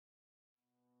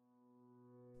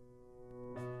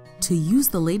to use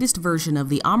the latest version of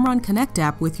the OMRON Connect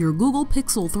app with your Google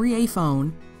Pixel 3a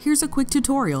phone, here's a quick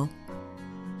tutorial.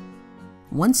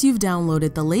 Once you've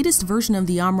downloaded the latest version of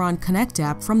the OMRON Connect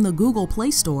app from the Google Play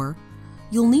Store,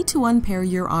 you'll need to unpair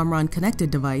your OMRON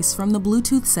connected device from the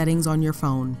Bluetooth settings on your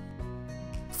phone.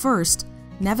 First,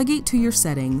 navigate to your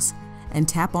settings and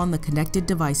tap on the Connected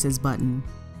Devices button.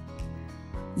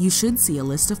 You should see a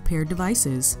list of paired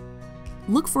devices.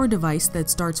 Look for a device that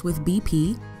starts with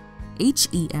BP,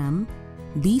 HEM,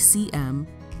 BCM,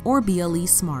 or BLE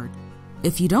Smart.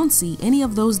 If you don't see any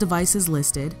of those devices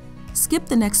listed, skip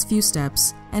the next few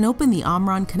steps and open the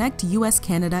OMRON Connect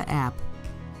US-Canada app.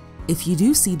 If you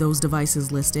do see those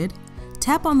devices listed,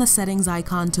 tap on the settings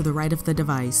icon to the right of the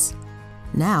device.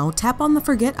 Now tap on the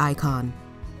Forget icon.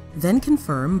 Then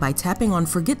confirm by tapping on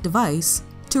Forget Device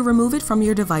to remove it from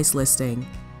your device listing.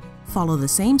 Follow the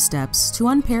same steps to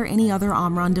unpair any other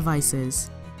OMRON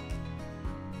devices.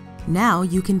 Now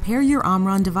you can pair your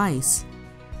OMRON device.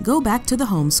 Go back to the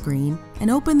home screen and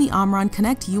open the OMRON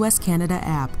Connect US-Canada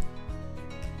app.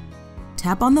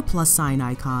 Tap on the plus sign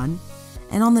icon,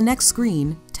 and on the next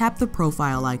screen, tap the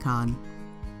profile icon.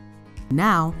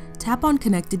 Now, tap on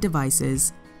Connected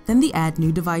Devices, then the Add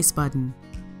New Device button.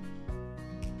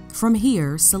 From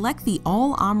here, select the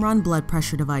All OMRON Blood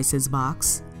Pressure Devices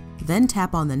box, then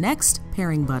tap on the Next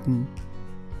Pairing button.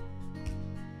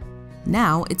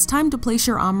 Now, it's time to place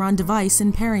your OMRON device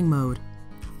in pairing mode.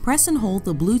 Press and hold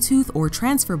the Bluetooth or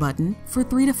Transfer button for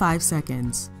 3 to 5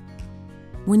 seconds.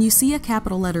 When you see a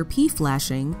capital letter P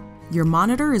flashing, your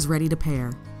monitor is ready to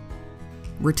pair.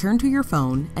 Return to your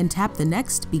phone and tap the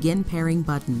Next Begin Pairing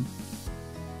button.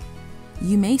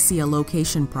 You may see a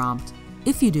location prompt.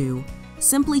 If you do,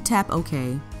 simply tap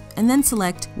OK and then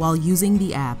select While using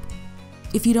the app.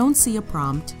 If you don't see a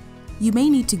prompt, you may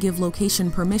need to give location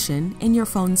permission in your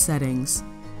phone settings.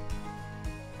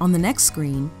 On the next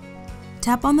screen,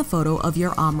 tap on the photo of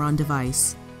your OMRON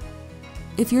device.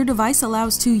 If your device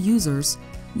allows 2 users,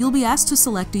 you'll be asked to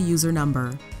select a user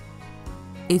number.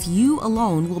 If you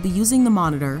alone will be using the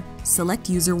monitor, select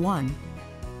User 1.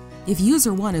 If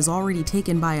User 1 is already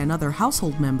taken by another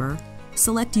household member,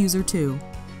 select User 2.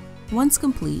 Once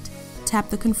complete, tap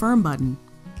the Confirm button.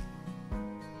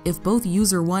 If both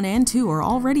User 1 and 2 are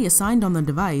already assigned on the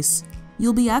device,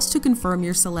 you'll be asked to confirm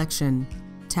your selection.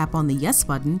 Tap on the Yes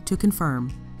button to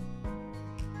confirm.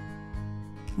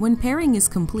 When pairing is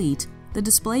complete, the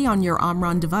display on your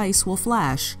OMRON device will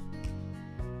flash,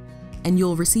 and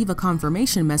you'll receive a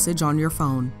confirmation message on your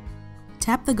phone.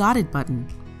 Tap the Got It button.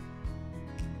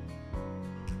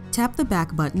 Tap the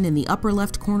Back button in the upper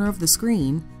left corner of the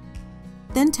screen,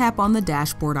 then tap on the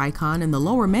dashboard icon in the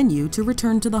lower menu to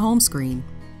return to the home screen.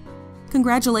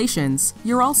 Congratulations,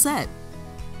 you're all set!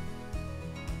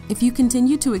 If you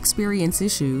continue to experience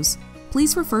issues,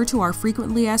 please refer to our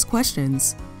frequently asked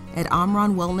questions at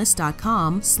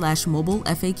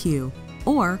omronwellness.com/mobilefaq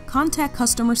or contact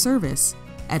customer service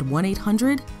at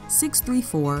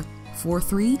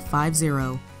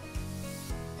 1-800-634-4350.